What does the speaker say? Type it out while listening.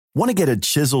Want to get a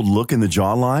chiseled look in the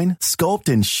jawline? Sculpt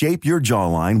and shape your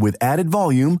jawline with added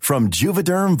volume from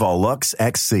Juvederm Volux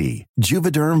XC.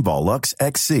 Juvederm Volux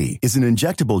XC is an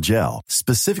injectable gel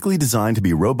specifically designed to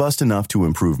be robust enough to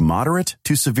improve moderate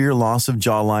to severe loss of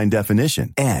jawline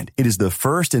definition. And it is the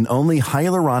first and only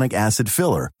hyaluronic acid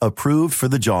filler approved for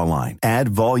the jawline. Add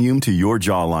volume to your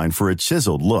jawline for a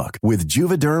chiseled look with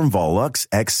Juvederm Volux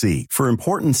XC. For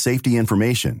important safety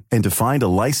information and to find a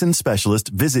licensed specialist,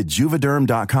 visit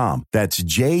Juvederm.com. That's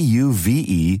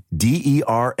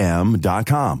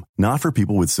Juvederm.com. Not for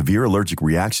people with severe allergic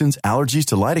reactions, allergies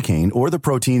to lidocaine, or the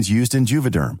proteins used in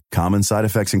Juvederm. Common side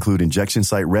effects include injection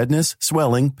site redness,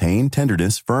 swelling, pain,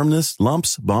 tenderness, firmness,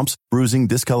 lumps, bumps, bruising,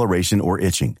 discoloration, or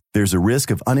itching. There's a risk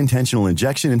of unintentional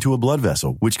injection into a blood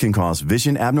vessel, which can cause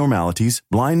vision abnormalities,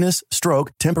 blindness,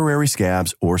 stroke, temporary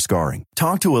scabs, or scarring.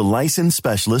 Talk to a licensed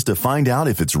specialist to find out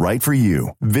if it's right for you.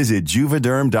 Visit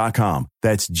Juvederm.com.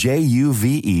 That's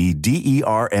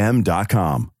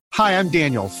Juvederm.com. Hi, I'm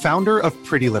Daniel, founder of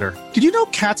Pretty Litter. Did you know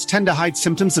cats tend to hide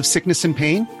symptoms of sickness and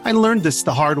pain? I learned this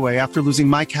the hard way after losing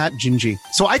my cat, Gingy.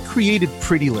 So I created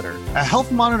Pretty Litter, a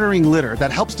health monitoring litter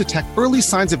that helps detect early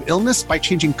signs of illness by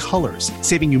changing colors,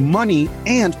 saving you money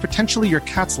and potentially your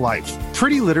cat's life.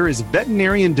 Pretty Litter is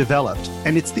veterinarian developed,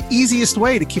 and it's the easiest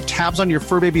way to keep tabs on your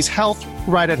fur baby's health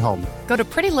right at home. Go to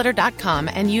prettylitter.com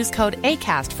and use code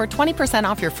ACAST for 20%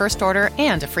 off your first order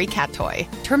and a free cat toy.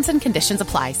 Terms and conditions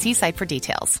apply. See site for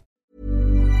details.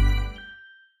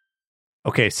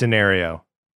 Okay, scenario.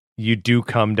 You do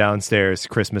come downstairs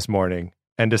Christmas morning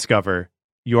and discover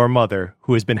your mother,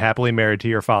 who has been happily married to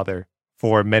your father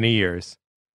for many years,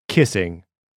 kissing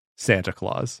Santa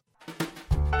Claus.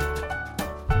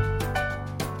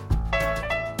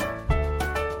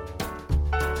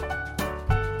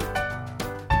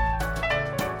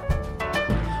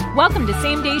 Welcome to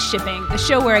Same Day Shipping, the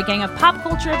show where a gang of pop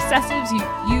culture obsessives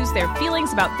use their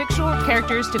feelings about fictional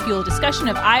characters to fuel a discussion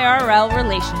of IRL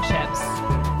relationships.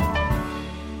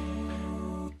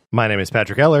 My name is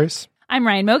Patrick Ellers. I'm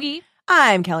Ryan Mogi.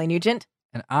 I'm Kelly Nugent.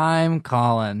 And I'm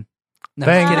Colin. No,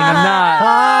 Thank I'm kidding, you. I'm not.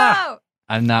 Ah!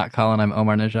 I'm not Colin, I'm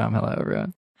Omar Najam. Hello,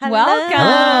 everyone. Welcome.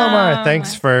 Hello, Omar.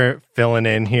 Thanks for filling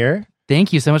in here.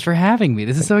 Thank you so much for having me.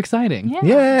 This is so exciting. Yeah.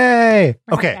 Yay! We're happy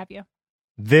to Okay, have you.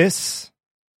 this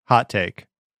hot take.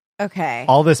 Okay.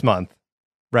 All this month,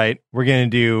 right? We're going to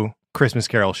do Christmas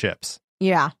Carol ships.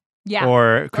 Yeah. Yeah.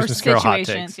 Or Christmas Carol hot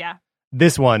situations, takes. yeah.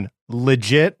 This one,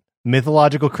 legit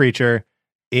mythological creature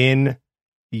in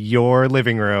your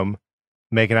living room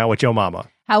making out with your mama.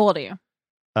 How old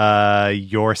are you?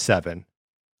 You're 7.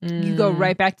 You go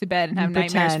right back to bed and have You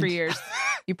nightmares pretend. for years.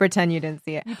 You pretend you didn't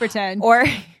see it. You pretend. Or,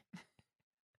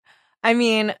 I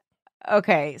mean,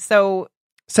 okay, so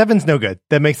 7's no good.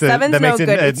 That makes it. seven's that no makes good.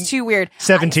 it. It's too weird.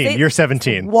 17. You're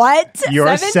 17. What?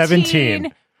 You're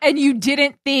 17. And you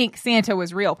didn't think Santa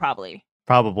was real, probably.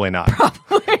 Probably not.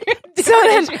 So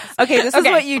then, okay, this is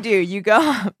what you do. You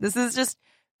go, this is just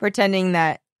pretending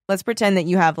that, let's pretend that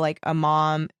you have like a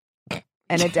mom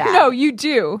and a dad. No, you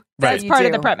do. Right. That's You part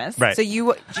of do. the premise. Right. So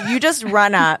you just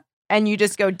run up and you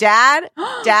just go, Dad,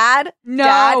 Dad, No.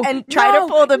 Dad, and try to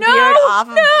pull the No. beard off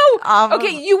of. No. Off of-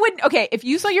 Okay, you would. Okay, if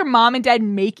you saw your mom and dad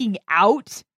making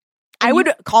out, I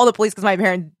would call the police because my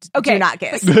parents Okay. do not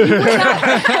kiss. you would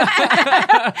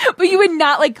not, but you would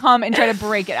not like come and try to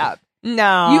break it up.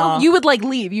 No. You would like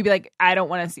leave. You'd be like, I don't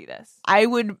want to see this. I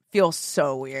would feel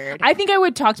so weird. I think I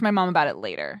would talk to my mom about it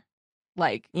later.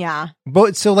 Like, Yeah.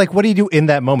 But so, like, what do you do in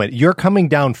that moment? You're coming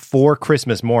down for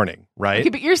Christmas morning, right? okay,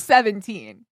 but you're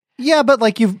 17. Yeah, but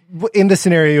like in the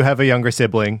scenario, you have a younger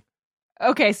sibling.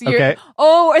 Okay, so you're. Okay.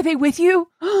 Oh, are they with you?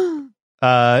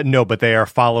 No, but they are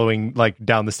following like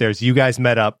down the stairs. You guys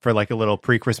met up for like a little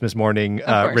pre-Christmas morning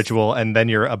course. ritual, and then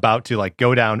you're about to like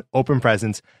go down, open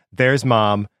presents. There's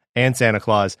mom and Santa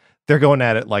Claus. They're going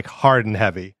at it like hard and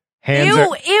heavy. Hands Ew,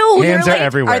 are ew. hands you're are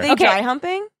everywhere. Are they Okay. dry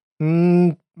humping?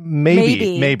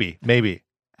 Maybe.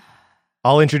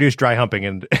 I'll introduce dry humping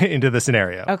into the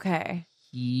scenario. Okay.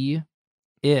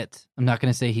 I'm not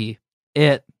going to say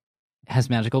it has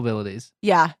magical abilities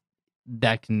Yeah.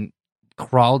 that can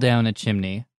crawl down a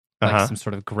chimney like Uh-huh. some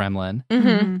sort of gremlin.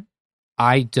 Mm-hmm.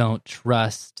 I don't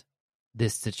trust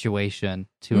this situation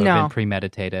to have No. been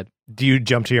premeditated. Do you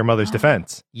jump to your mother's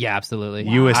defense? Yeah, absolutely.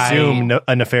 You assume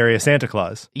a nefarious Santa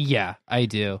Claus. Yeah, I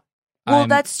do. Well,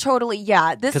 that's totally,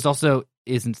 yeah. This because also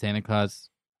isn't Santa Claus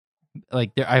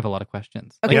like there? I have a lot of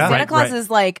questions. Okay, Yeah. Santa Right, Claus right. is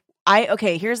like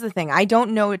here's the thing. I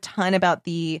don't know a ton about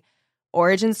the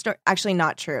origin story. Actually,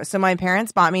 not true. So my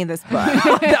parents bought me this book.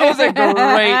 That was a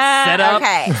great setup.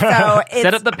 Okay, so it's,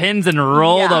 Set up the pins and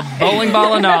roll the bowling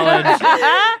ball of knowledge.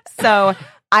 So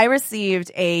I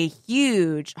received a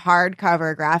huge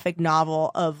hardcover graphic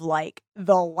novel of like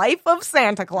the life of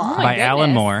Santa Claus By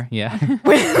Alan Moore. Yeah.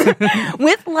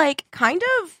 with like kind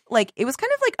of like it was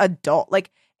kind of like adult, like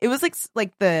it was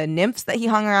like the nymphs that he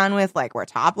hung around with like were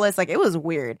topless, like it was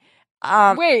weird.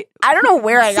 Wait, I don't know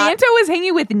where I got Santa was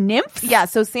hanging with nymphs? Yeah,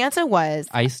 so Santa was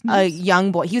Ice a nymphs?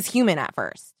 young boy. He was human at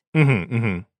first.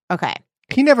 Okay.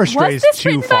 He never strays this too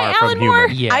written by far from Alan Moore?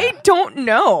 human. Yeah. I don't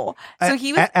know. So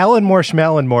he was Alan Moore,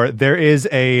 Schmallen Moore. There is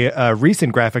a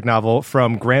recent graphic novel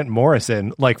from Grant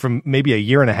Morrison, like from maybe a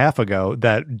year and a half ago,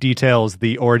 that details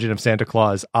the origin of Santa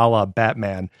Claus a la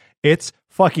Batman. It's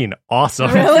fucking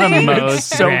awesome. Really? The most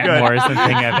so Grant good. Morrison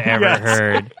thing I've ever Yes.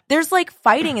 heard. there's like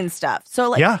fighting and stuff. So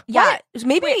like Yeah.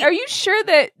 maybe Wait, are you sure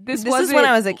that this this wasn't... is when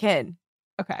I was a kid.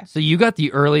 Okay. So you got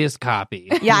the earliest copy.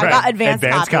 Yeah, I Right. got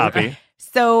advanced copy.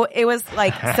 So it was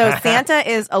like, so Santa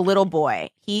is a little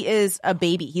boy. He is a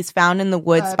baby. He's found in the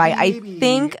woods by, I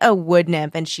think, a wood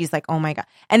nymph. And she's like, oh my God.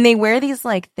 And they wear these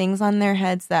like things on their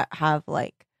heads that have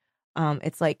like,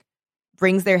 it's like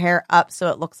brings their hair up so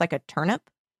it looks like a turnip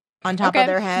on top of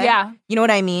their head. Yeah, You know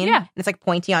what I mean? Yeah. And it's like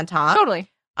pointy on top. totally.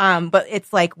 But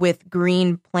it's like with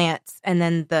green plants, and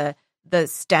then the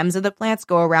stems of the plants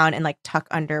go around and like tuck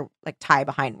under, like tie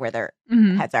behind where their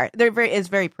Mhm. heads are. It's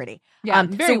very pretty. Yeah,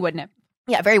 very so- wood nymph.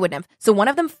 Yeah, very wood nymph. So one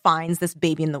of them finds this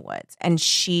baby in the woods, and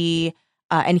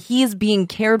and he's being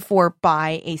cared for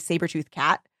by a saber-toothed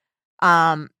cat.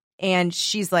 And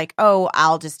she's like, "Oh,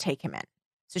 I'll just take him in."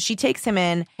 So she takes him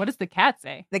in. What does the cat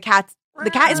say? The cat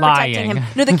is Lying. protecting him.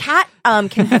 No, the cat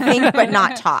can think but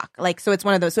not talk. Like, so it's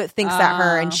one of those. So it thinks that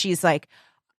her, and she's like,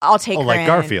 "I'll take her like in."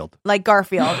 Garfield. Like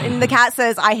Garfield. And the cat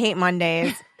says, "I hate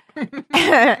Mondays." Give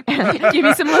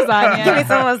me some lasagna. Give me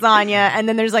some lasagna. And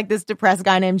then there's like this depressed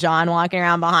guy named John walking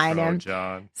around behind him.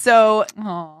 John. So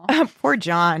Aw. poor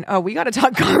John. Oh, we got to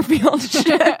talk Garfield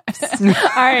ships. All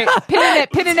right,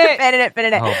 pinning it.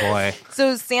 Oh boy.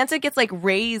 So Santa gets like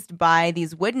raised by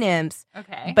these wood nymphs,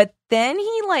 Okay. but then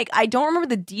he like, I don't remember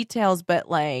the details, but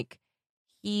like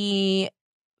he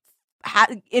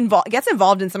gets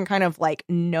involved in some kind of like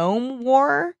gnome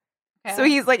war. Okay. So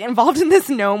he's like involved in this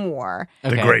gnome war.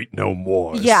 Okay. The Great Gnome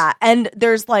Wars. Yeah, and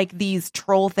there's like these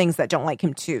troll things that don't like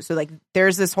him too. So like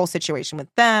there's this whole situation with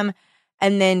them,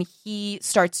 and then he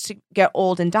starts to get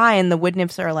old and die, and the wood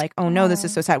nymphs are like, "Oh no, this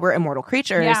is so sad. We're immortal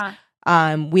creatures.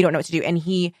 Yeah. We don't know what to do." And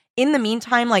he, in the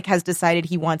meantime, like has decided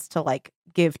he wants to like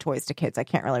give toys to kids. I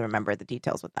can't really remember the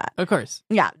details with that. Of course.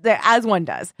 Yeah, as one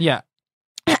does. Yeah.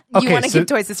 You Okay, want to so- give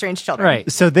toys to strange children,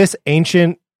 Right. So this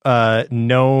ancient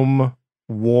gnome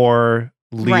war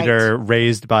leader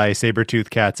raised by saber-toothed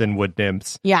cats and wood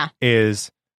nymphs Yeah. is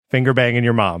finger banging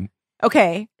your mom.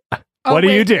 Okay. What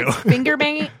do you do? it's Finger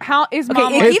banging. How is Okay,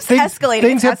 mom? it keeps escalating.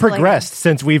 Things It's have escalating. progressed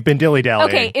since we've been dilly-dallying.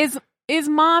 Okay, is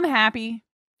mom happy?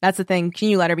 That's the thing. Can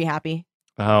you let her be happy?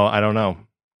 Oh, I don't know.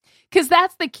 Because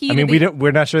that's the key. I mean,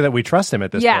 we're not sure that we trust him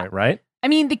at this Yeah. point, right? I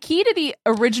mean, the key to the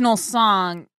original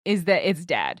song is that it's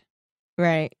dad.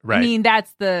 Right. Right. I mean,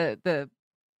 that's the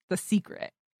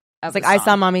secret. It's like, I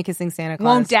saw mommy kissing Santa Claus.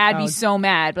 Won't dad Oh, be so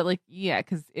mad? But like, yeah,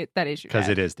 because that is your Because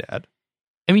dad. it is dad.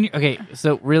 I mean, okay,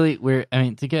 so really,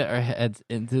 to get our heads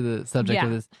into the subject Yeah.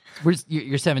 of this,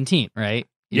 you're 17, right?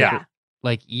 Yeah. You're-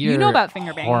 Like, you're You know about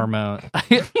finger banging. hormone.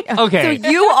 Okay. So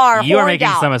you are You are horned making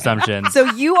out. some assumptions. So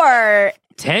you are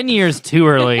 10 years too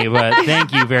early, but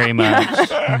thank you very much.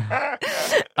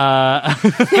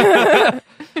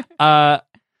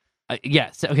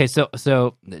 Yes. Okay.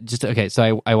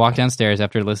 So I walked downstairs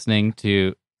after listening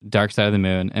to Dark Side of the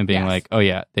Moon and being Yes. like, oh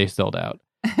yeah, they sold out.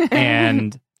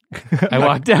 And I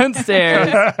walked downstairs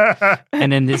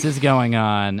and then this is going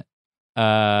on.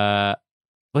 I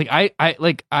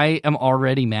am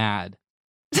already mad.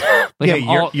 Like,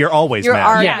 Yeah, you're always you're mad.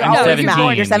 already Yeah, I'm you're always 17.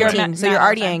 mad. You're 17, You're so you're mad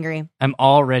already all the time. angry. I'm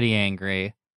already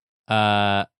angry.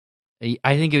 I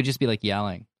think it would just be like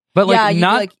yelling, but like Yeah, you'd be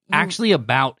not like, you- actually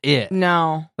about it.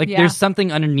 No. Like Yeah. there's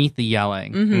something underneath the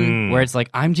yelling Mm-hmm. where it's like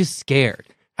I'm just scared.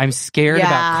 I'm scared Yeah.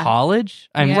 about college.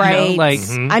 I'm Yeah. you know, Right. like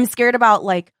Mhm. I'm scared about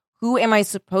like, who am I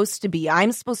supposed to be?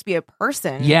 I'm supposed to be a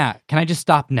person. yeah. Can I just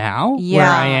stop now? Where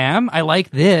Yeah. I am. I like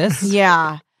this.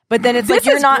 Yeah. But then it's This like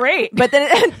you're is not great. But then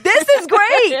this is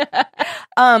great.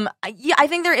 Yeah, I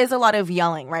think there is a lot of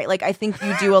yelling, right? Like I think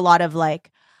you do a lot of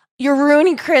like, you're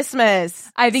ruining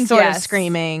Christmas. I think sort of yes.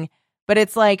 screaming. But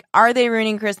it's like, are they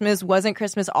ruining Christmas? Wasn't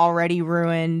Christmas already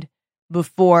ruined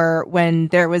before, when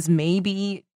there was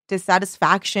maybe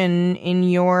dissatisfaction in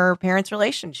your parents'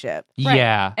 relationship? Right.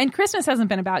 Yeah. And Christmas hasn't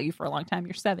been about you for a long time.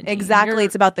 You're 17. Exactly. You're-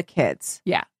 It's about the kids.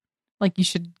 like you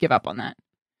should give up on that.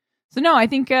 So no, I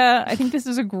think this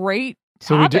is a great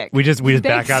So topic. we just back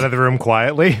Thanks. out of the room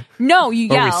quietly. No, you Or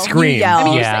we yell. scream. You yell. I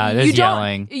mean, Yeah, there's you don't,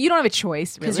 yelling. You don't have a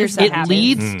choice, really. 'Cause you're That It happens.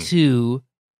 leads to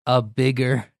a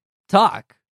bigger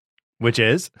talk. Which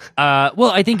is? Well,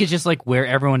 I think it's just like where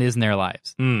everyone is in their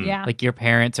lives. Yeah. Like your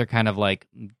parents are kind of like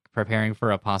preparing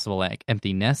for a possible like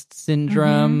empty nest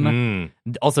syndrome.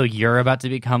 Also, you're about to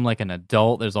become like an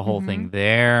adult. There's a whole thing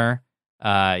there.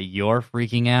 You're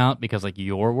freaking out because like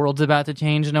your world's about to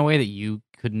change in a way that you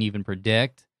couldn't even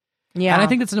predict. Yeah. And I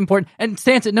think that's an important. And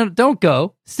Santa, no, don't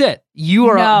go. Sit. You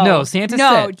are no Santa.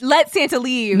 Sit. Let Santa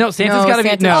leave. No, Santa's No, got to be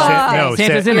Santa's no. not. No,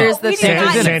 Santa's in Here's it. the We thing.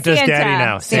 need to Santa's Santa. daddy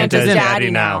now. Santa's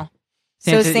daddy now.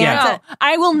 So Santa, Santa, No,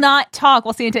 I will not talk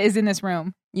while Santa is in this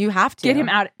room. you have to Get him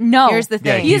out. No. Here's the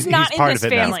Yeah, thing. He is not he's in part this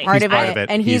of it now. family. He's part of part it, of it.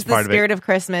 and he's the part of it. spirit of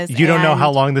Christmas. You don't know and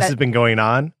how long this that- has been going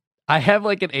on? I have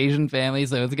like an Asian family,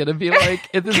 so it's gonna be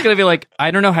like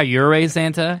I don't know how you're raised,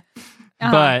 Santa,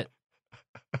 but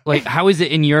like how is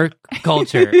it in your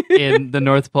culture in the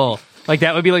North Pole? Like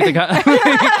that would be like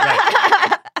the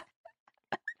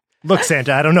Look,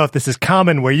 Santa, I don't know if this is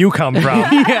common where you come from.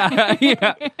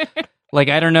 yeah. Like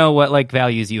I don't know what like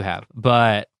values you have,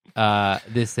 but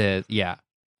this is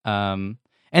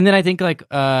and then I think like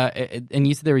and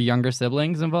you said there were younger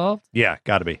siblings involved. Yeah,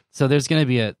 gotta be. So there's going to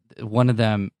be one of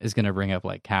them is going to bring up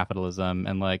like capitalism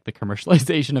and like the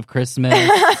commercialization of Christmas.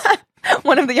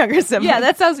 One of the younger siblings. Yeah,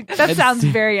 that sounds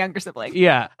very younger sibling.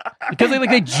 Yeah, because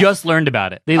they just learned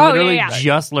about it. They Oh, literally yeah.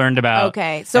 just learned about.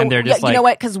 Okay, so and they're just you know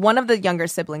what? Because one of the younger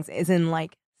siblings is in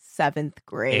like 7th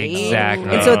grade. Exactly.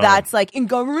 And so that's like in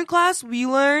government class we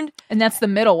learned. And that's the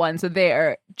middle one, so they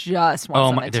are just want Oh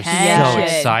some my! They're attention.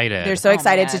 so excited. They're so Oh,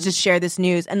 excited to man. just share this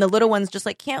news, and the little one's just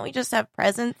like, can't we just have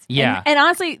presents? Yeah, And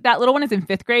honestly, that little one is in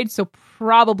 5th grade, so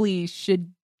probably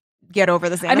should. Get over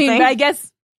the Santa I mean, thing. but I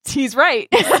guess he's right.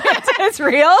 It's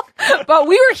real. But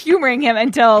we were humoring him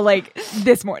until like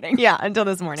this morning. yeah, until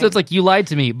this morning. so it's like you lied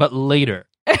to me, but later.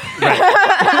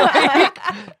 Like,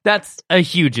 that's a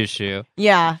huge issue.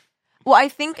 yeah. Well, I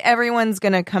think everyone's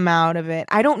gonna come out of it.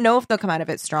 I don't know if they'll come out of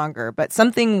it stronger, but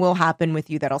something will happen with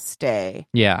you that'll stay.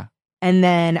 Yeah, And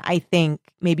then I think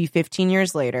maybe 15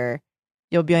 years later,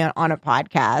 you'll be on a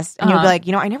podcast and you'll be Uh-huh. like,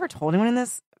 I never told anyone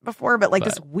this before, but like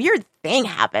this weird thing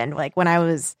happened. Like when I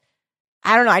was,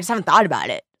 I don't know, I just haven't thought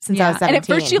about it since I was 17. And at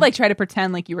first you like try to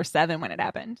pretend like you were 7 when it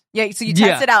happened. yeah, so you Yeah.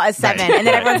 test it out as 7, Right. and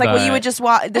then everyone's like, well, you But- would just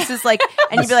walk. This is like,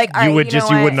 and you'd be like, all right, you would know just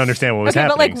you what? wouldn't understand what was Okay,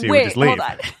 but happening, like, so you would wait, just leave. hold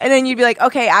on. And then you'd be like,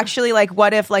 okay, actually, like,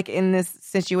 what if, like, in this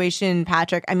situation,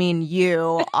 Patrick, I mean,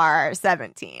 you are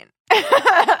 17.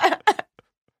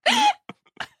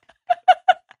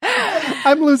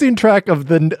 I'm losing track of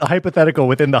the hypothetical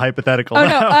within the hypothetical. Oh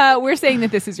now. no, we're saying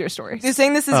that this is your story. You're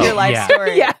saying this is Oh, your life yeah.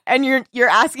 story, Yeah. and you're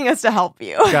asking us to help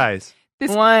you. Guys,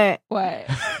 This What what?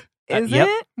 is yep.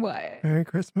 it? What? Merry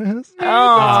Christmas.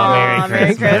 Oh,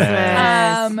 Merry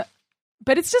Christmas.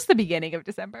 But it's just the beginning of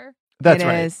December. That's It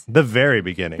right. is. The very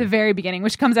beginning. The very beginning,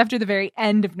 which comes after the very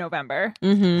end of November.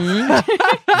 Mm-hmm.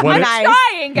 What a- Nice.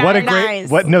 Trying, guys. What a great Nice.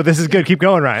 what? No, this is good. Keep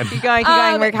going, Ryan. Keep going.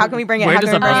 How can we bring it? Where How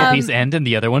does can the we bring puzzle it? piece end and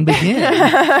the other one begin?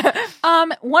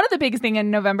 One of the biggest thing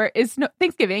in November is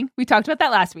Thanksgiving. We talked about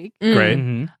that last week. Great.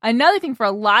 Mhm. Another thing for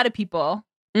a lot of people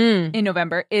Mm. in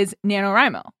November is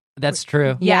NaNoWriMo. That's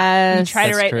true. Yeah, we Yes. try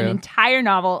to That's write true. an entire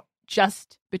novel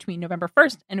just between November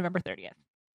 1st and November 30th.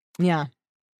 Yeah.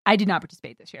 I did not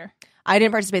participate this year. I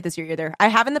didn't participate this year either. I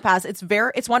have in the past. It's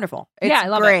wonderful. It's Yeah, I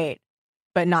love it. great,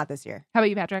 but not this year. How about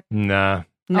you, Patrick? Nah.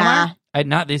 Nah.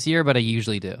 Not this year, but I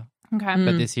usually do. Okay. Mm.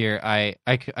 But this year, I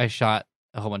shot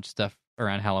a whole bunch of stuff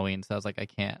around Halloween, so I was like, I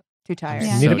can't. Too tired.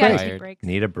 Yeah, Need you a gotta break. take breaks.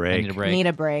 Need a I break. need a break. Need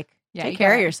a break. Yeah, Take you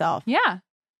care of gotta- yourself. Yeah.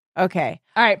 Okay.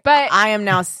 All right, but I am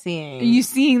now seeing. are you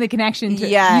seeing the connection to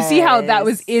you see how that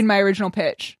was Yes. in my original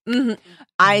pitch? Mhm.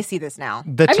 I see this now.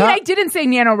 The I mean, top- I didn't say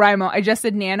NaNoWriMo. I just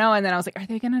said nano, and then I was like, are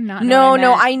they going to not know No, what I no,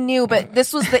 meant? I knew, but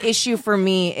this was the issue for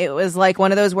me. It was like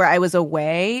one of those where I was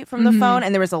away from the Mhm. phone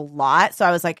and there was a lot, so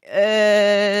I was like,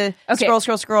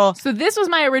 scroll. So this was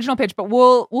my original pitch, but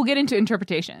we'll get into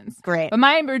interpretations. Great. But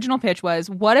my original pitch was,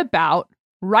 what about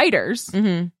writers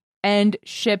Mm-hmm. and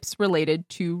ships related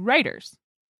to writers?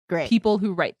 Great. People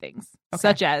who write things, Okay.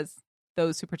 such as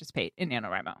those who participate in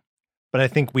NaNoWriMo. But I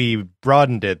think we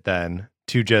broadened it then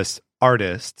to just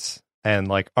artists and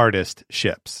like artist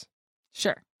ships,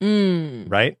 Sure.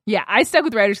 right? Yeah, I stuck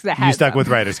with writers because I had You stuck some. with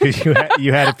writers because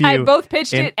you had a few I both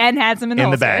pitched in- it and had some in the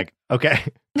in the holster. bag. Okay.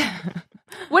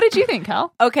 What did you think,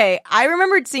 Kel? Okay, I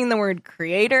remembered seeing the word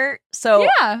creator, so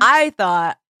Yeah. I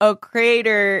thought a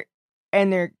creator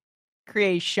and their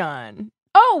creation.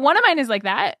 Oh, one of mine is like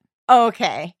that.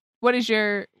 Okay. What is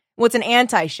your... Well, it's an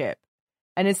anti-ship,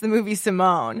 and it's the movie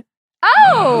Simone.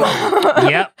 Oh!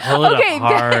 Yep, pull it Okay,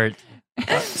 apart.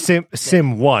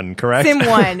 Sim 1, correct? Sim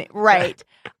 1, right.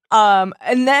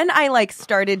 And then I like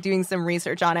started doing some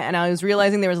research on it, and I was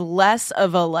realizing there was less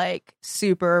of a like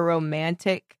super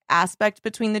romantic aspect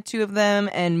between the two of them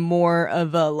and more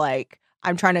of a like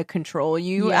I'm trying to control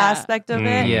you aspect of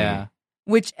it. Yeah.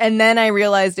 And then I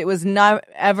realized it was not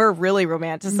ever really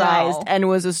romanticized and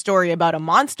was a story about a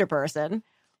monster person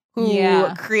who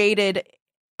created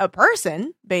a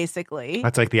person, basically.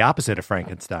 That's like the opposite of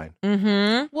Frankenstein.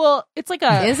 Mm-hmm. Well, it's like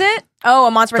a... Is it? Oh,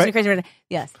 a monster person, crazy person.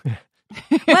 Yes.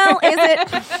 Well, is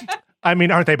it? I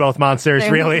mean, aren't they both monsters,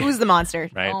 really? Who's the monster?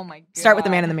 Right. Oh, my God. Start with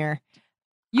the man in the mirror.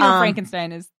 You know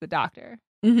Frankenstein is the doctor.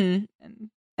 Mm-hmm.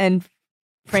 And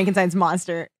Frankenstein's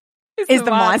monster is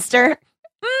the monster.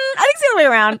 I think it's the other way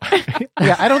around.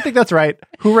 Yeah, I don't think that's right.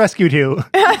 Who rescued who?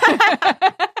 How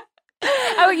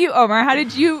about you, Omar? How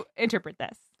did you interpret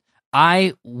this?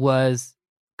 I was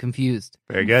confused.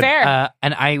 Very good. Fair.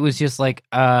 And I was just like,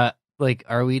 are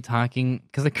we talking?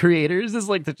 Because the creators is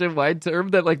like such a wide term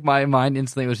that like my mind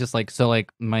instantly was just like, so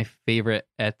like my favorite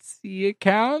Etsy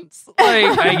accounts. Like,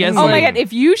 I guess. Oh like, my God.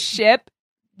 If you ship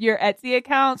your Etsy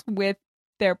accounts with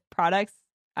their products,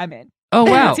 I'm in. Oh,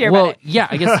 wow. Let's hear about Well, it. yeah,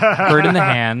 I guess Bird in the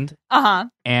Hand Uh-huh.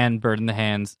 and Bird in the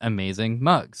Hand's amazing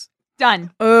mugs.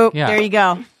 Done. Oh, Yeah. there you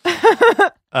go.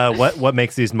 What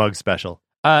makes these mugs special?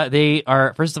 They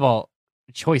are, first of all,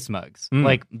 choice mugs. Mm.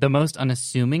 Like the most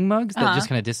unassuming mugs that Uh-huh. just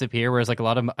kind of disappear. Whereas like a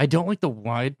lot of, I don't like the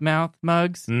wide mouth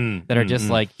mugs Mm, that are just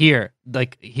like,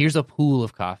 here's a pool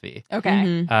of coffee.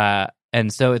 Okay. Mhm.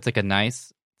 And so it's like a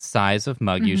nice size of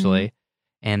mug Mhm. usually.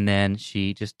 And then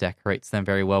she just decorates them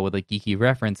very well with like geeky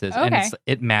references. And Okay.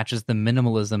 it matches the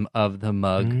minimalism of the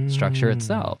mug structure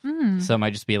itself. Mm. So it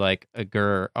might just be like a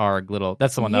arg little.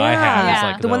 That's the one that I have. Yeah. Is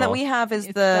like a The one that little- we have is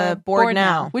It's the board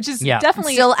now. which is Yeah.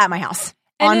 definitely Still at my house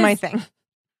And on my is- thing.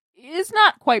 is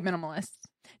not quite minimalist.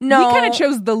 No, We kind of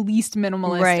chose the least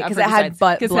minimalist. Right, of 'cause her it had designs,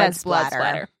 blood 'cause it had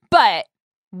splatter. But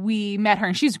we met her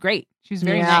and she's great. She was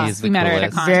very Yeah. nice. She's We the met her at a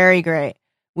coolest. con. very great.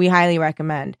 We highly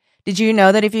recommend. Did you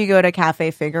know that if you go to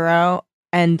Cafe Figaro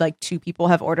and like 2 people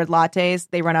have ordered lattes,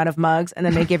 they run out of mugs and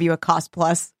then they give you a cost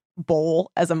plus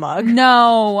bowl as a mug?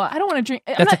 No, I don't want to drink.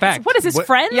 That's a fact. What is this, What-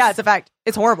 Friends? Yeah, it's a fact.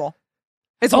 It's horrible.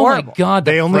 It's Oh horrible. my God.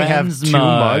 the They only have Friends 2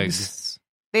 mugs?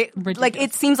 They like Ridiculous.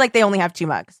 it seems like they only have 2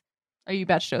 mugs. Are you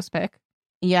about to show us pic?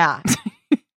 Yeah.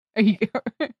 Are you?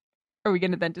 Are we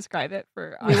going to then describe it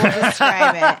for? We will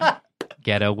describe it.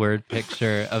 Get a word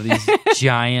picture of these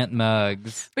giant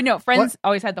mugs. But no, Friends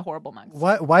always had the horrible mugs.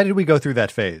 Why did we go through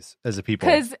that phase as a people?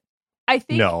 Because I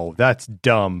think No, that's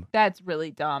dumb. that's really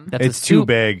dumb. That's It's a too soup.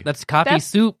 big. That's coffee That's-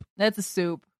 soup. That's a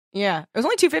soup. Yeah. It was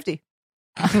only $2.50.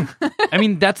 I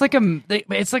mean, that's like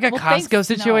it's like a Well, Costco thanks, no.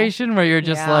 situation where you're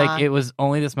just Yeah. like, it was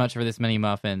only this much for this many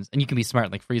muffins, and you can be smart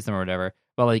and like freeze them or whatever.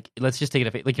 But like, let's just take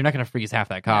it like you're not going to freeze half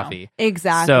that coffee.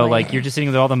 Exactly. So like, you're just sitting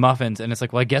with all the muffins, and it's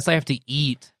like, well, I guess I have to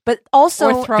eat But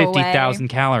also Or throw 50,000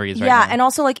 calories. Right yeah, now. and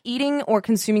also like eating or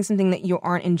consuming something that you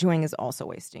aren't enjoying is also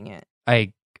wasting it.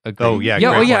 I agree. Oh, yeah, yeah,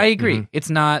 great oh yeah, point. I agree. Mhm. It's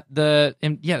not that's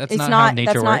It's not, not how nature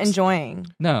that's works. not enjoying.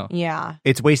 No, Yeah.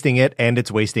 It's wasting it and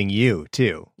it's wasting you,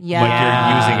 too. Yeah. Like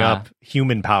you're using Yeah. up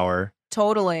human power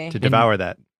Totally. to devour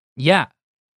that. yeah,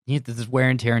 this is wear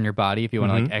and tear in your body if you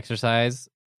want to Mhm. like exercise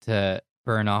to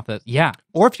burn off that. Yeah,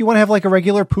 Or if you want to have like a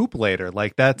regular poop later,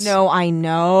 like that's No, I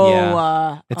know.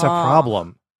 Yeah. it's a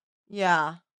problem.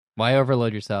 Yeah. why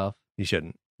overload yourself? You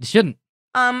shouldn't. You shouldn't.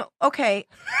 Okay.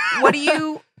 What do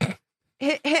you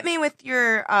hit me with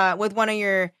your with one of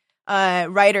your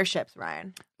writerships,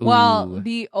 Ryan? Well, Ooh.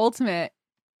 the ultimate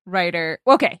writer.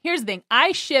 Okay, here's the thing.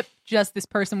 I ship just this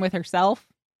person with herself.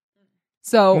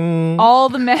 So Mm. all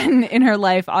the men in her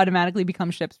life automatically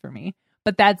become ships for me.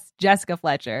 But that's Jessica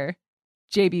Fletcher,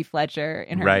 J.B. Fletcher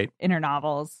in her Right. in her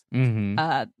novels, Mm-hmm.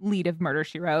 lead of Murder,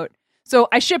 She Wrote. So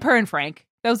I ship her and Frank.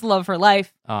 That was the love of her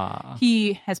life. Aw.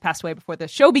 He has passed away before the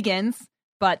show begins,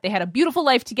 but they had a beautiful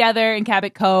life together in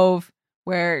Cabot Cove,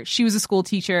 where she was a school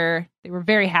teacher. They were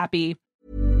very happy.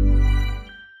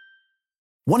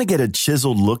 Want to get a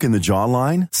chiseled look in the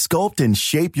jawline? Sculpt and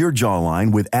shape your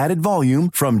jawline with added volume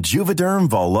from Juvederm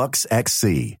Volux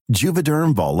XC.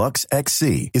 Juvederm Volux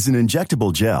XC is an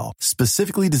injectable gel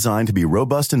specifically designed to be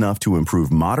robust enough to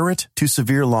improve moderate to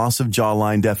severe loss of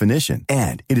jawline definition.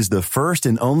 And it is the first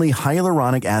and only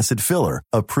hyaluronic acid filler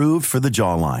approved for the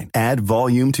jawline. Add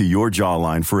volume to your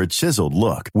jawline for a chiseled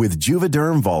look with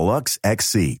Juvederm Volux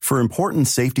XC. For important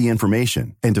safety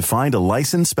information and to find a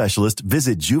licensed specialist,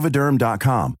 visit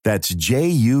Juvederm.com. That's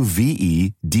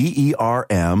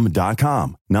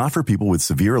Juvederm.com. Not for people with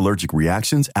severe allergic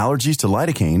reactions, allergies to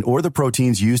lidocaine, or the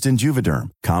proteins used in Juvederm.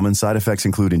 Common side effects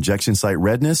include injection site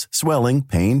redness, swelling,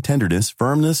 pain, tenderness,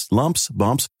 firmness, lumps,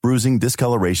 bumps, bruising,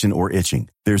 discoloration, or itching.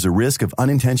 There's a risk of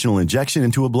unintentional injection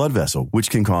into a blood vessel, which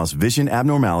can cause vision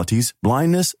abnormalities,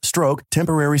 blindness, stroke,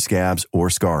 temporary scabs, or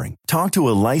scarring. Talk to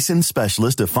a licensed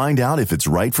specialist to find out if it's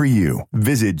right for you.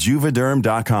 Visit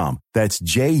Juvederm.com. That's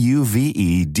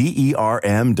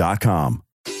JUVEDERM.com.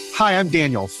 Hi, I'm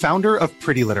Daniel, founder of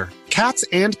Pretty Litter. Cats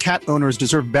and cat owners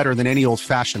deserve better than any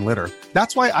old-fashioned litter.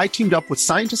 That's why I teamed up with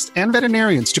scientists and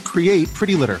veterinarians to create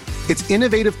Pretty Litter. Its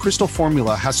innovative crystal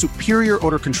formula has superior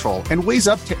odor control and weighs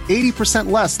up to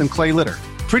 80% less than clay litter.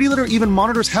 Pretty Litter even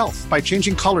monitors health by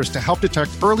changing colors to help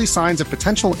detect early signs of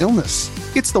potential illness.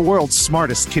 It's the world's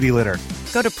smartest kitty litter.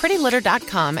 Go to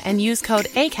prettylitter.com and use code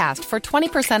ACAST for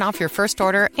 20% off your first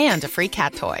order and a free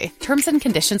cat toy. Terms and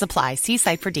conditions apply. See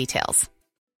site for details.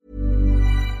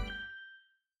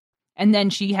 And then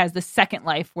she has the second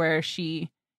life where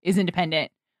she is independent.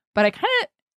 But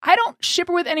I don't ship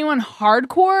her with anyone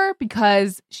hardcore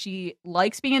because she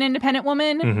likes being an independent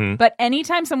woman. Mm-hmm. But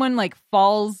anytime someone like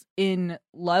falls in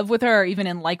love with her or even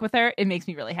in like with her, it makes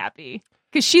me really happy.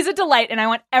 Because she's a delight and I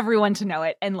want everyone to know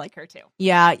it and like her too.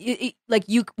 Yeah,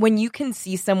 when you can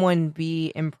see someone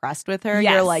be impressed with her,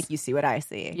 Yes. you're like, you see what I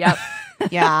see. Yep.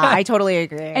 Yeah, I totally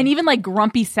agree. And even like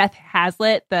grumpy Seth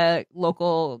Hazlitt, the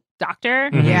local doctor,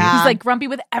 Mhm. Yeah. he's like grumpy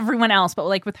with everyone else, but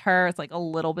like with her, it's like a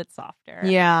little bit softer.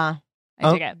 yeah.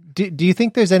 I dig it. Do you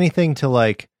think there's anything to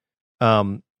like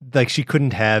she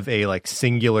couldn't have a like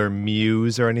singular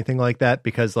muse or anything like that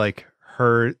because like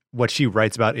what she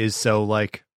writes about is so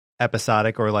like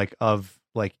episodic or like of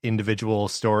like individual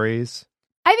stories?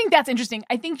 I think that's interesting.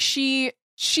 I think she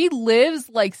lives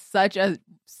like such a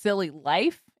silly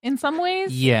life in some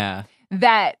ways. Yeah.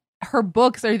 That her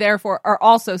books are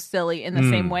also silly in the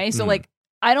same way. So mm. like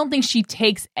I don't think she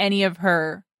takes any of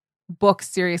her books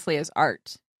seriously as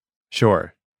art.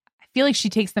 Sure. I feel like she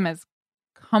takes them as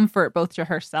comfort both to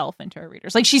herself and to her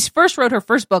readers. Like she first wrote her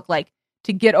first book like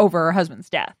to get over her husband's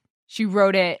death. She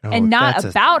wrote it and not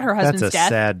about her husband's death. That's a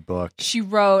sad book. She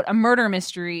wrote a murder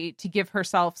mystery to give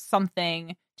herself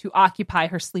something to occupy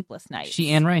her sleepless nights.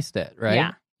 She Anne Riced it, right?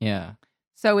 Yeah. Yeah.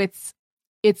 So it's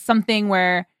something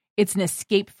where it's an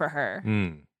escape for her.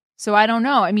 Mm. So I don't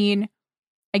know. I mean,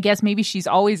 I guess maybe she's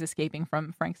always escaping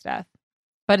from Frank's death,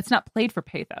 but it's not played for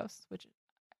pathos, which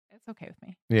it's okay with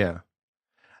me. Yeah.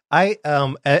 I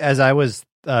as I was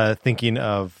thinking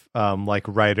of like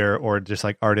writer or just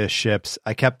like artist ships,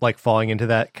 I kept like falling into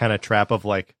that kind of trap of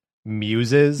like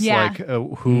muses, Yeah. like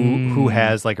who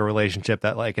has like a relationship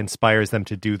that like inspires them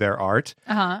to do their art.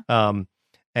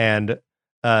 And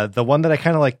the one that I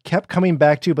kind of like kept coming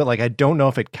back to, but like I don't know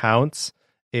if it counts,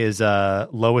 is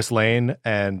Lois Lane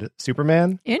and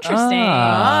Superman. Interesting.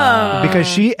 Because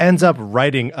she ends up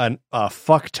writing a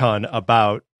fuck ton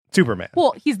about Superman.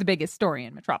 Well, he's the biggest story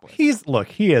in Metropolis. He is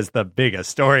the biggest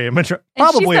story in and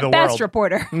probably she's the best world.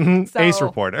 reporter. Mhm. So- Ace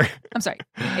reporter. I'm sorry,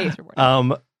 Ace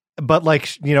reporter. But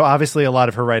like, you know, obviously a lot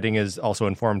of her writing is also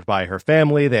informed by her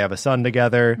family. They have a son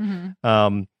together.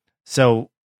 Mhm. So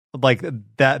like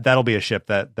that'll be a ship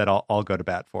that I'll go to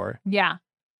bat for. Yeah.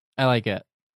 I like it.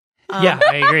 Yeah,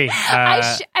 I agree.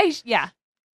 I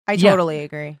totally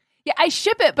agree. Yeah, I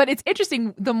ship it, but it's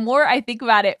interesting. The more I think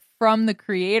about it from the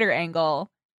creator angle,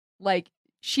 like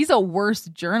she's a worse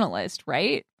journalist,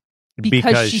 right?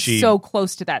 Because she's so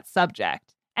close to that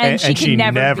subject. And she can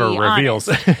never be reveals.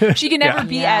 honest. She can never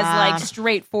be as Yeah. like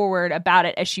straightforward about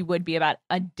it as she would be about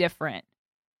a different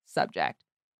subject.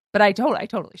 But I totally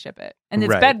ship it. And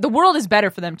it's Right. the world is better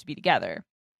for them to be together.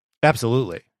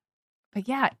 Absolutely. But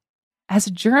yeah, as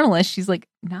a journalist, she's like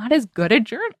not as good a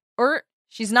or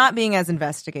She's not being as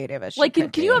investigative as she like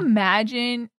could can you be.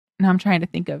 imagine? No, I'm trying to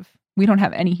think of. We don't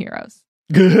have any heroes.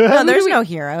 No, there's no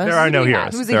heroes. There are no Who do we have?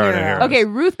 heroes. Who's a There are no hero? heroes. Okay,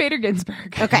 Ruth Bader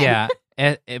Ginsburg. Okay. Yeah.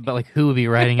 But like, who would be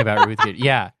writing about Ruth?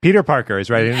 Yeah. Peter Parker is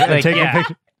writing and Like, taking yeah.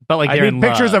 pictures. But like, I they're need in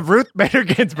pictures love. of Ruth Bader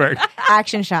Ginsburg.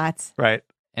 Action shots. Right.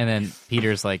 And then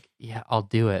Peter's like, yeah, I'll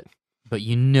do it. But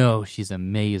you know she's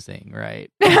amazing,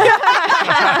 right?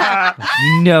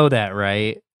 You know that,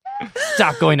 right?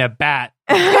 Stop going to bat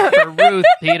for Ruth,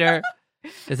 Peter.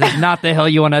 This is not the hill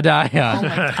you want to die on. Oh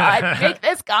my god, make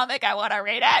this comic. I want to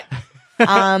read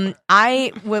it.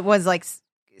 I was like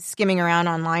skimming around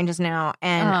online just now,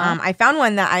 and I found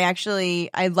one that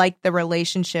I like the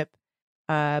relationship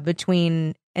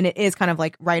between, and it is kind of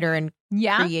like writer and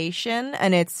creation,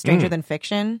 and it's Stranger Than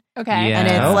Fiction. Okay. Yeah. And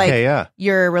it's Okay, like yeah.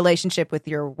 your relationship with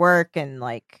your work and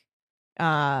like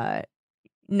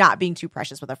not being too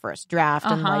precious with a first draft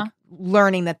and like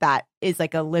learning that is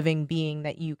like a living being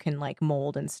that you can like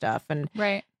mold and stuff. And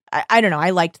right. I don't know.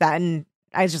 I liked that, and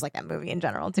I just like that movie in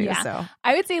general too. Yeah. So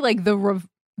I would say like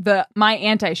my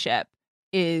anti-ship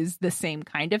is the same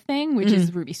kind of thing, which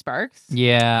is Ruby Sparks.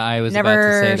 Yeah, I was Never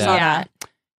about to say that. Yeah,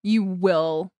 you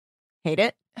will hate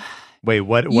it. Wait,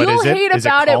 what is it? You'll hate Is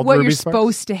about it it called what Ruby you're Sparks?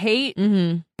 supposed to hate,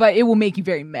 but it will make you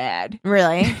very mad.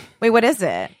 Really? Wait, what is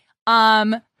it?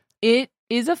 It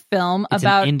is a film It's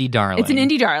about an indie darling. It's an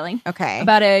indie darling. Okay.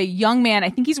 About a young man. I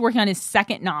think he's working on his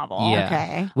second novel. Yeah.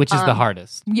 Okay. Which is the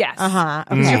hardest. Yes.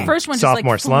 Okay. Your first one just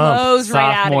Sophomore like slump. flows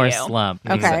right out Sophomore of you. slump.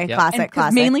 Okay. Yep.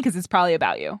 Classic. Mainly because it's probably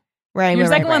about you. Right. Your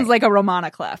second one's like a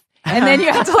Romana Clef. And then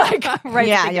you have to like write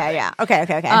Yeah.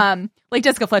 Okay. like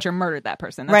Jessica Fletcher murdered that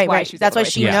person. That's Right. why she was That's why able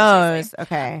to she write knows.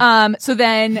 Okay. So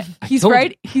then he's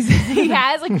right. He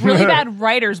has like really bad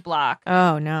writer's block.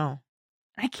 Oh no.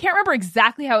 I can't remember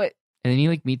exactly how it. And then he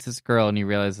like meets this girl and he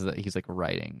realizes that he's like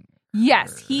writing.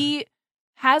 Yes, he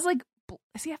has like.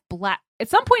 Does he have black? At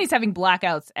some point, he's having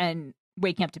blackouts and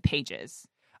waking up to pages.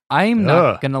 I'm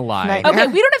not gonna lie. Nightmare. Okay,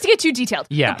 we don't have to get too detailed.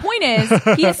 Yeah. The point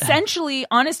is, he essentially,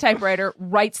 on his typewriter,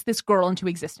 writes this girl into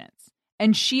existence.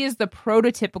 And she is the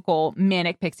prototypical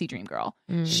manic pixie dream girl.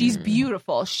 She's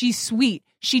beautiful. She's sweet.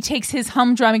 She takes his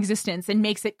humdrum existence and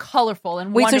makes it colorful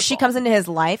and wonderful. So she comes into his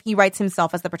life. He writes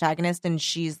himself as the protagonist, and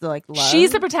she's the like love.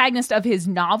 She's the protagonist of his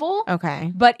novel.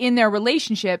 Okay. But in their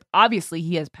relationship, obviously,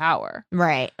 he has power.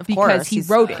 Right. Of because course. he He's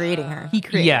wrote it. creating her. He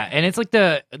created Yeah, it. and it's like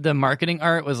the marketing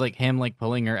art was like him like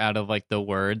pulling her out of like the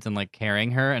words and like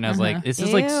carrying her, and I was like, this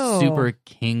is like Ew. super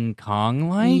King Kong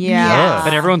like. Yeah.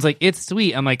 But everyone's like, it's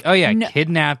sweet. I'm like, oh yeah,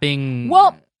 kidnapping.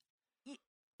 Well,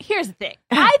 here's the thing.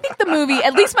 I think the movie,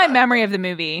 at least my memory of the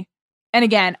movie, and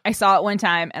again, I saw it one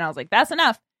time and I was like, that's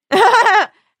enough.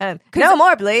 No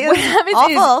more, please. What happens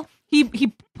Awful. is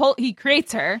he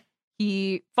creates her,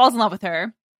 he falls in love with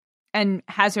her, and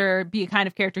has her be a kind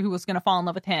of character who was going to fall in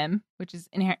love with him, which is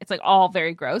inherent. It's like all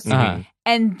very gross.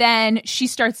 And then she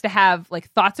starts to have like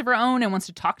thoughts of her own and wants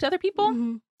to talk to other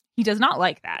people. He does not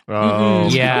like that. Oh,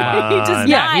 yeah. He does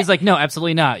Yeah, not. he's like, no,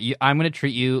 absolutely not. I'm going to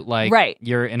treat you like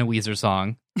you're in a Weezer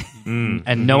song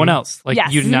and no one else. Like,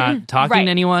 Yes. you're not talking Right.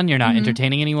 to anyone. You're not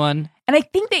entertaining anyone. And I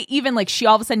think they even like she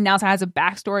all of a sudden now has a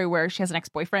backstory where she has an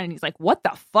ex-boyfriend, and he's like, "What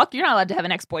the fuck? You're not allowed to have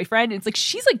an ex-boyfriend." And it's like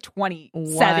she's like 27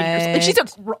 years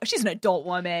old. Like she's an adult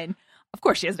woman. Of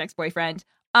course, she has an ex-boyfriend.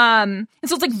 And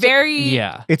so it's like very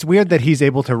It's weird that he's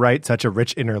able to write such a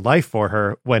rich inner life for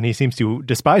her when he seems to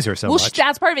despise her so much.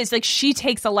 That's part of it. It's like she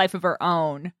takes a life of her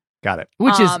own. Got it.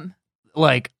 Which is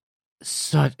like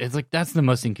such. It's like that's the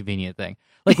most inconvenient thing.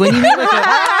 Like when you meet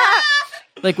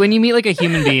like when you meet like a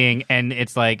human being and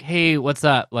it's like, hey, what's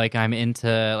up? Like I'm into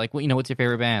like what's your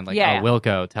favorite band? Like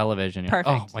Wilco, Television. You're like,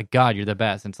 Perfect. oh my god, you're the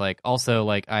best. And it's like also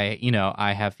like I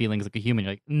have feelings like a human.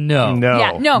 You're like no.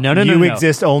 You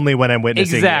exist only when I'm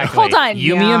witnessing exactly. Hold on.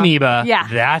 You me amoeba. Yeah.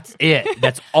 That's it.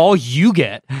 That's all you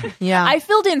get. Yeah. I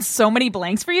filled in so many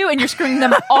blanks for you, and you're screwing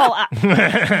them all up.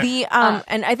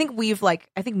 And I think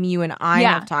you and I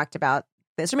Yeah. have talked about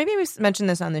this, or maybe we've mentioned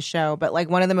this on the show, but like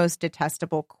one of the most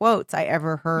detestable quotes I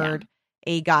ever heard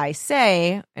a guy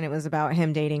say, and it was about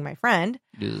him dating my friend,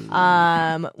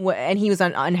 and he was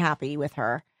unhappy with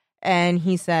her, and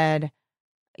he said,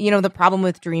 the problem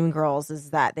with dream girls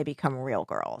is that they become real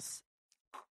girls.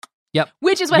 Yep.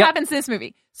 Which is what happens in this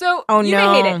movie. So you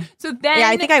may hate it. So then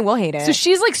I think I will hate it. So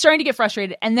she's like starting to get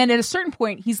frustrated, and then at a certain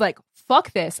point, he's like,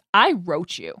 "Fuck this! I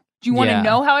wrote you. Do you want to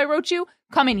know how I wrote you?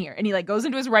 Come in here." And he like goes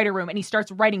into his writer room and he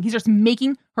starts writing. He starts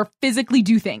making her physically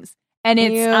do things, and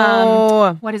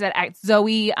it's what is that?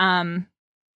 Zoe.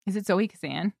 Is it Zoe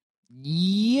Kazan?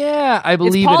 Yeah, I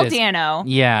believe it's Paul it is. Dano.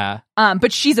 Yeah.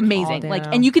 But she's amazing. Paul Like,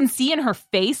 Dano. and you can see in her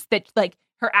face that like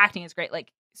her acting is great. Like,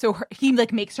 so he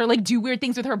like makes her like do weird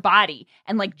things with her body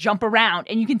and like jump around,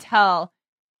 and you can tell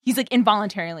he's like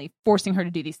involuntarily forcing her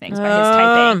to do these things by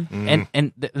his typing.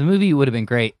 And the movie would have been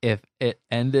great if it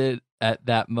ended at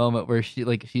that moment where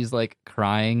she's like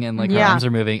crying and like her arms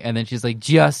are moving, and then she's like,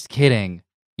 "Just kidding,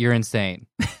 you're insane,"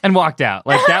 and walked out.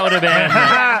 Like that would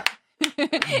have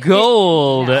been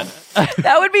gold.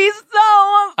 That would be so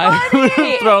I would have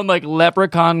funny. thrown like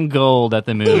leprechaun gold at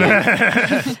the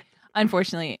movie.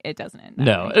 Unfortunately, it doesn't end.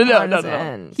 No.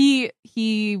 He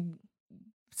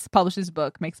publishes a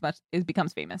book, it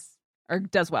becomes famous or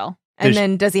does well. And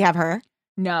then does he have her?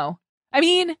 No. I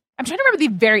mean, I'm trying to remember the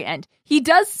very end. He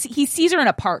sees her in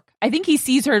a park. I think he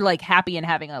sees her like happy and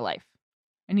having a life.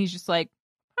 And he's just like,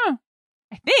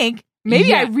 I think.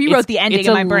 Maybe I rewrote the ending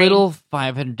in my brain. It's a little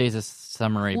 500 Days of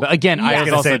Summer. But again, I was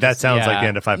going to say that sounds like the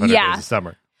end of 500 Yeah. Days of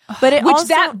Summer. But it Which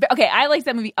also, I liked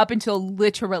that movie up until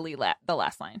literally the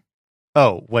last line.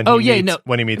 Oh, when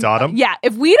he meets Autumn? Yeah,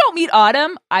 if we don't meet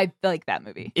Autumn, I like that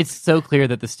movie. It's so clear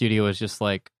that the studio is just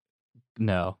like,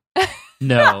 no way.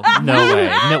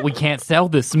 No, we can't sell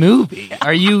this movie.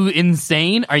 Are you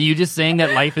insane? Are you just saying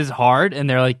that life is hard? And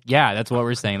they're like, yeah, that's what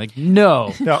we're saying. Like, no.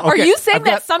 Okay. Are you saying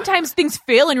that sometimes things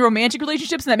fail in romantic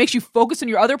relationships and that makes you focus on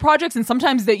your other projects, and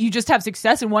sometimes that you just have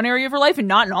success in one area of your life and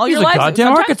not in all your lives? He's a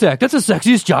goddamn architect. That's the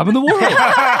sexiest job in the world.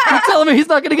 You're telling me he's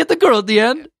not going to get the girl at the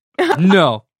end?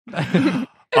 No.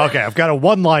 Okay, I've got a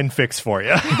one-line fix for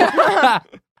you.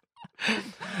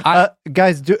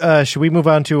 Guys, should we move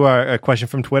on to our question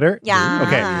from Twitter? Yeah.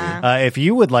 Okay. If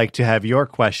you would like to have your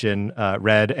question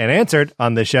read and answered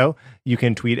on the show, you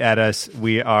can tweet at us.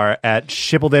 We are at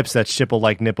ShippleDips. That's shipple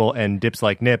like nipple and dips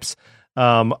like nips.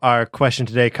 Our question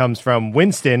today comes from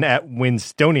Winston at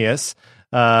Winstonius.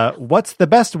 What's the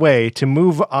best way to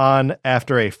move on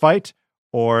after a fight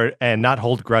and not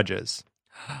hold grudges?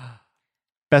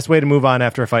 Best way to move on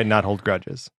after a fight and not hold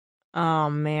grudges. Oh,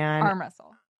 man. Arm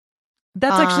wrestle.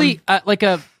 That's actually like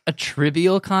a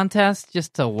trivial contest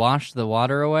just to wash the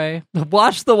water away.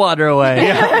 Wash the water away.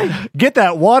 Yeah. Get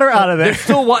that water out of there. There's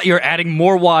still you're adding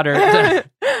more water.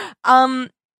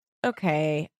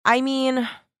 Okay. I mean,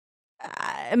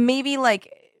 maybe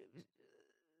like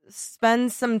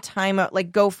spend some time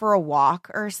like go for a walk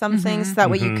or something so that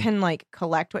way you can like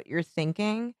collect what you're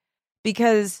thinking,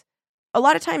 because a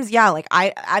lot of times, yeah, like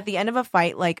at the end of a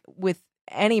fight, like with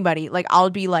anybody, like I'll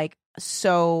be like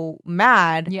so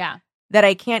mad that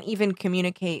I can't even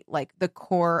communicate like the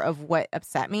core of what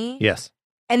upset me. Yes.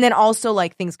 And then also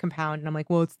like things compound and I'm like,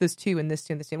 well, it's this too and this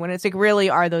too and this too. When it's like, really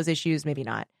are those issues? Maybe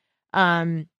not.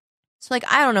 So like,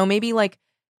 I don't know, maybe like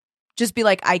just be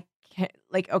like, I can't,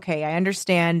 like, okay, I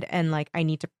understand and like I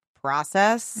need to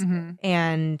process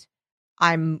and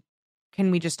can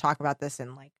we just talk about this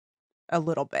in like a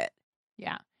little bit?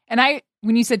 Yeah. And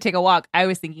when you said take a walk, I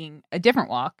was thinking a different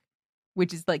walk,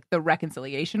 which is like the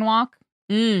reconciliation walk,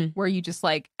 where you just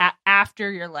like,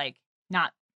 after you're like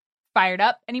not fired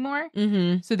up anymore,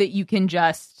 so that you can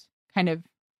just kind of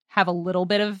have a little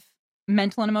bit of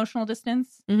mental and emotional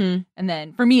distance. And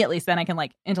then for me, at least, then I can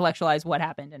like intellectualize what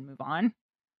happened and move on.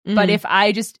 But if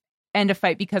I just end a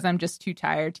fight because I'm just too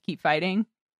tired to keep fighting,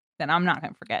 then I'm not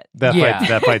going to forget. That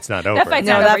fight's not over. That fight's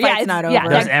not over.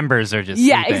 Those embers are just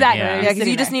sleeping. Exactly. Yeah, because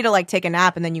you just need to like take a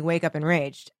nap and then you wake up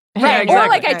enraged. Right. Or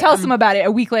like I tell someone about it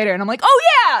a week later and I'm like, oh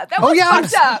yeah, that was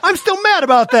fucked up. I'm still mad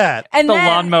about that. And the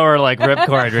lawnmower like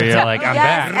ripcord where you're like, I'm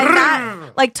back. And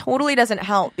that like totally doesn't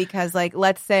help because like,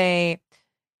 let's say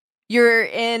you're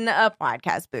in a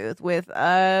podcast booth with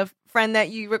a friend that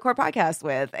you record podcasts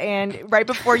with, and right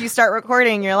before you start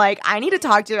recording, you're like, I need to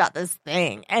talk to you about this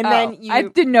thing. And then I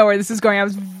didn't know where this was going. I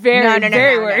was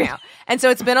very worried. No. And so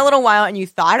it's been a little while and you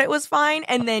thought it was fine,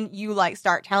 and then you like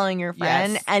start telling your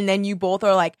friend, and then you both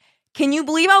are like, can you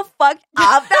believe how fucked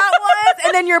up that was?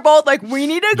 And then you're both like, we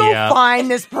need to go find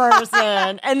this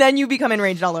person. And then you become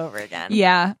enraged all over again.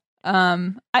 Yeah.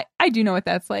 I do know what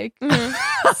that's like.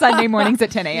 Sunday mornings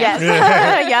at 10 a.m.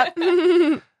 Yes.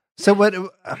 Yep. So what?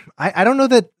 I don't know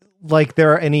that like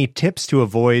there are any tips to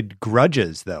avoid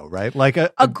grudges though, right? Like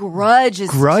a grudge is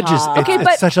tough.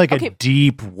 It's such like a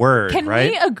deep word, can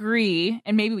right? we agree,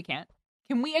 and maybe we can't,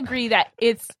 can we agree that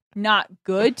it's not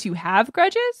good to have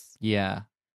grudges? Yeah.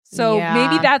 So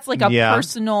maybe that's like a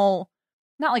personal,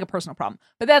 not like a personal problem,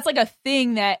 but that's like a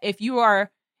thing that if you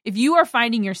are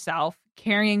finding yourself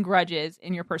carrying grudges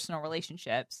in your personal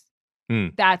relationships,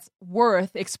 that's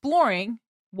worth exploring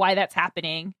why that's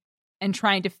happening and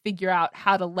trying to figure out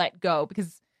how to let go.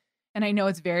 Because, and I know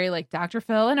it's very like Dr.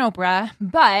 Phil and Oprah,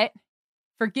 but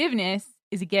forgiveness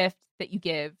is a gift that you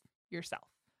give yourself.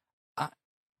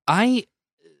 I'm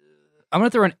going to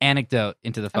throw an anecdote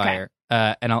into the fire,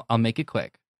 and I'll make it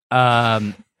quick.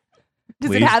 Does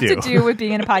it have to do with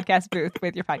being in a podcast booth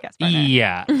with your podcast partner?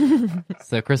 Yeah.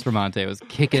 So Chris Bramante was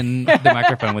kicking the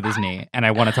microphone with his knee, and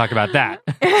I want to talk about that.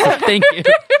 So thank you.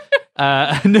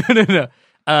 No.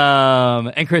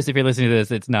 And Chris, if you're listening to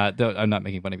this, it's not. I'm not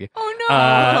making fun of you.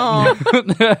 Oh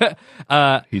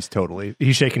no! He's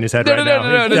shaking his head right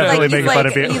now. He's definitely making fun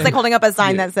of you. He's like holding up a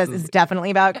sign that says "It's definitely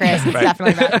about Chris." It's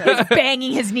definitely about Chris.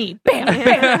 Banging his knee. Bam,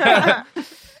 bam.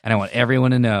 And I want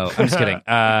everyone to know. I'm just kidding.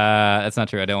 That's not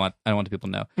true. I don't want the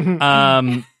people to know.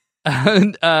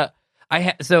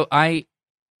 I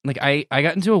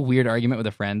got into a weird argument with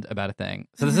a friend about a thing.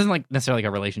 So this isn't like necessarily like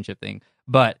a relationship thing,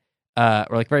 but we're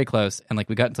like very close, and like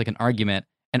we got into like an argument,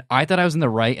 and I thought I was in the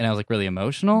right, and I was like really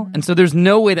emotional, and so there's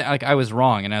no way that like I was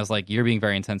wrong, and I was like, you're being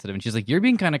very insensitive, and she's like, you're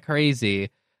being kind of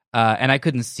crazy. And I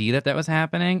couldn't see that was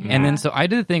happening. And then so I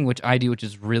did a thing which I do, which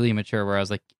is really immature, where I was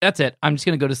like, that's it. I'm just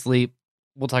going to go to sleep.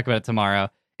 We'll talk about it tomorrow.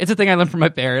 It's a thing I learned from my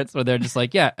parents where they're just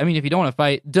like, yeah, I mean, if you don't want to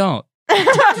fight, don't.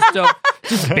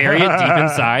 Just bury it deep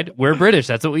inside. We're British.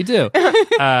 That's what we do.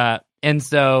 And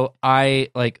so I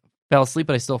like fell asleep,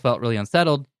 but I still felt really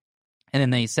unsettled. And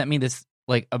then they sent me this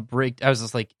like a break. I was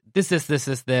just like, this,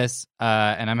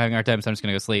 and I'm having a hard time, so I'm just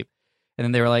gonna go sleep. And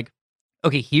then they were like,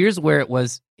 okay, here's where it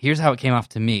was. Here's how it came off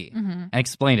to me. Mm-hmm. I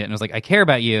explained it, and I was like, I care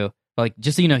about you, but like,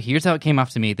 just so you know, here's how it came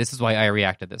off to me. This is why I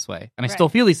reacted this way, and I still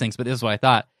feel these things, but this is what I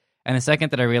thought. And the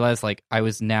second that I realized, like, I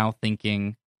was now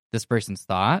thinking this person's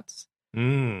thoughts,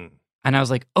 and I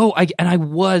was like, I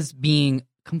was being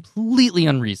completely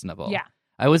unreasonable. Yeah.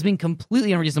 I was being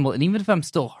completely unreasonable, and even if I'm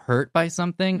still hurt by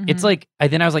something, it's like,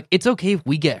 then I was like, it's okay if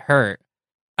we get hurt.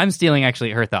 I'm stealing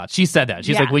actually her thoughts. She said that.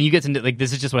 She's like, when you get to, like,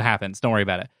 this is just what happens. Don't worry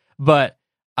about it. But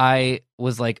I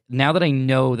was like, now that I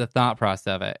know the thought process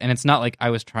of it, and it's not like I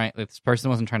was trying, like, this person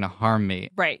wasn't trying to harm me.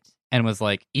 Right. And was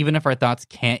like, even if our thoughts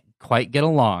can't quite get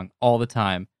along all the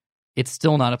time, it's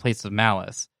still not a place of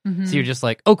malice. Mm-hmm. So you're just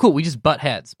like, oh, cool, we just butt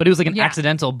heads. But it was like an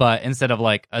accidental butt instead of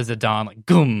like a Zidane, like,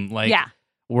 goom, like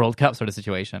World Cup sort of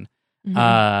situation.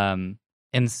 Mm-hmm.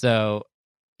 And so,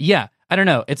 yeah, I don't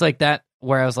know. It's like that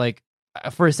where I was like,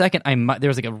 for a second, there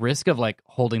was like a risk of like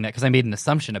holding that because I made an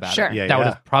assumption about it. Yeah, that would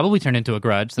have probably turned into a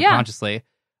grudge subconsciously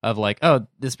of like, oh,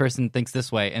 this person thinks this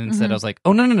way. And instead I was like,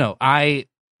 oh, no. I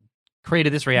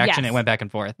created this reaction. It went back and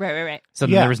forth. Right. So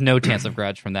there was no chance of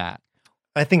grudge from that.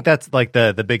 I think that's like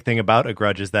the big thing about a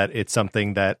grudge is that it's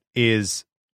something that is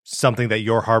something that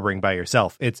you're harboring by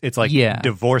yourself. It's like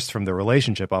divorced from the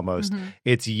relationship almost. Mm-hmm.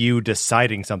 It's you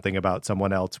deciding something about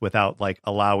someone else without like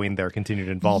allowing their continued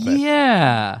involvement.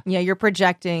 Yeah, you're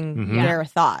projecting their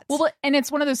thoughts. Well, and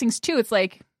it's one of those things too. It's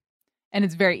like, and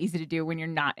it's very easy to do when you're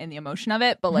not in the emotion of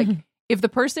it. But like, if the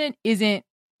person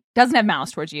doesn't have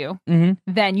malice towards you,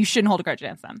 then you shouldn't hold a grudge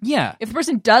against them. Yeah. If the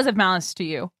person does have malice to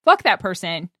you, fuck that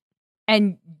person.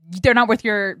 And they're not worth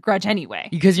your grudge anyway.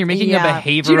 Because you're making a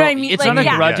behavioral... Do you know what I mean? It's not a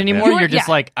grudge anymore. You're just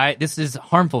like, this is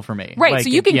harmful for me. Right, like, so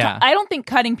you can... I don't think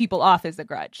cutting people off is a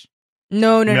grudge.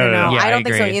 No. Yeah, I don't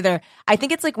think so either. I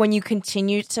think it's like when you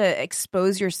continue to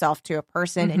expose yourself to a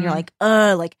person and you're like,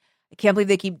 like, I can't believe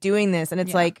they keep doing this. And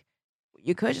it's like,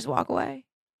 you could just walk away.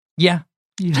 Yeah.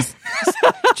 Just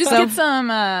get some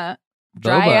dry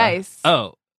ice.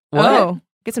 Oh. What? Oh,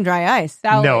 get some dry ice.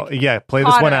 Play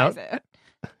this one out.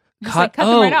 Cut them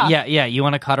right off. Yeah. You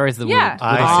want to cauterize the wound.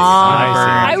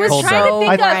 I was trying to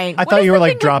think I thought you were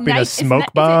like dropping a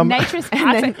smoke bomb. Nitrous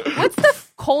oxide. What's the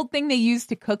cold thing they use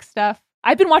to cook stuff?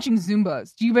 I've been watching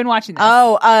Zumbos. You've been watching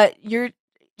this? You're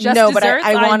Just but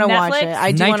I want to watch it.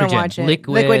 I do want to watch it.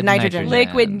 Liquid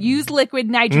nitrogen. Use liquid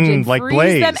nitrogen. Like freeze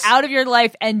Blaze. them out of your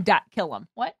life and kill them.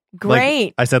 What? Great.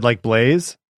 Like, I said like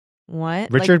Blaze.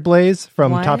 What? Richard Blaze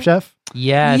from Top Chef.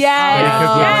 Yes.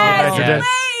 Yes.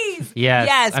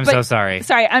 Yes. I'm so sorry.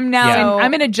 Sorry, I'm now.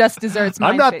 I'm in a just desserts mindset.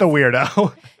 I'm not the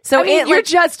weirdo. So you're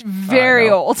just very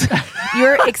old.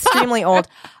 You're extremely old.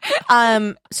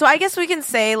 So I guess we can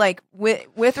say like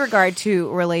with regard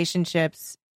to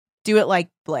relationships, do it like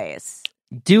Blaze.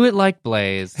 Do it like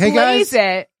Blaze. Hey guys,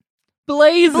 Blaze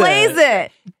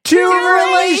it. Two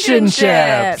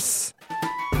relationships.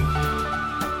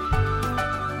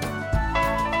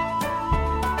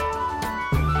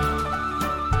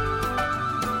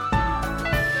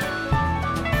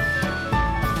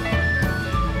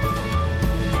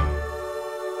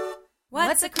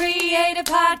 What's a Creative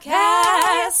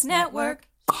Podcast Network?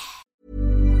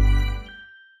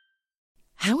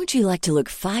 How would you like to look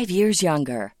 5 years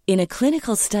younger? In a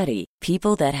clinical study,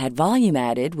 people that had volume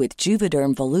added with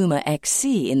Juvederm Voluma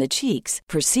XC in the cheeks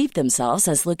perceived themselves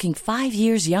as looking 5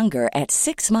 years younger at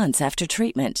 6 months after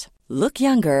treatment. Look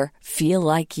younger, feel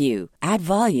like you. Add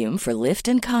volume for lift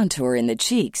and contour in the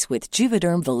cheeks with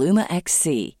Juvederm Voluma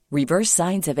XC. Reverse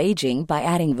signs of aging by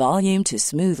adding volume to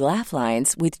smooth laugh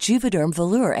lines with Juvederm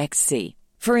Volure XC.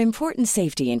 For important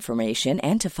safety information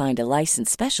and to find a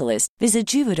licensed specialist, visit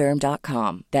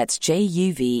Juvederm.com. That's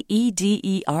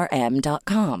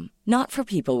JUVEDERM.com. Not for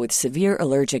people with severe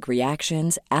allergic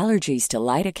reactions, allergies to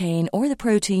lidocaine, or the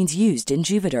proteins used in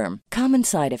Juvederm. Common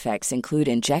side effects include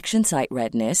injection site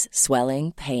redness,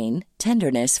 swelling, pain,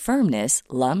 tenderness, firmness,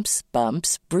 lumps,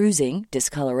 bumps, bruising,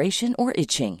 discoloration, or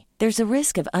itching. There's a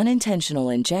risk of unintentional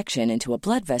injection into a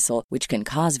blood vessel, which can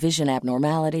cause vision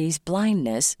abnormalities,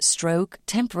 blindness, stroke,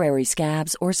 temporary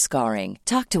scabs, or scarring.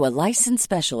 Talk to a licensed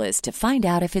specialist to find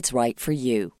out if it's right for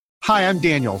you. Hi, I'm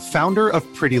Daniel, founder of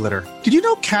Pretty Litter. Did you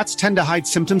know cats tend to hide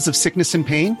symptoms of sickness and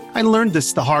pain? I learned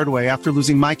this the hard way after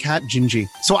losing my cat, Gingy.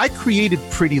 So I created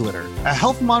Pretty Litter, a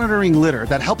health monitoring litter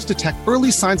that helps detect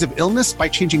early signs of illness by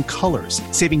changing colors,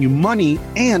 saving you money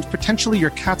and potentially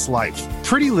your cat's life.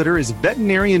 Pretty Litter is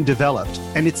veterinarian developed,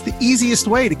 and it's the easiest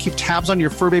way to keep tabs on your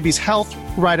fur baby's health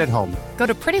right at home. Go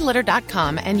to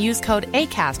prettylitter.com and use code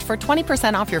ACAST for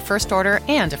 20% off your first order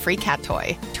and a free cat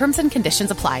toy. Terms and conditions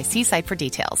apply. See site for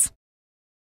details.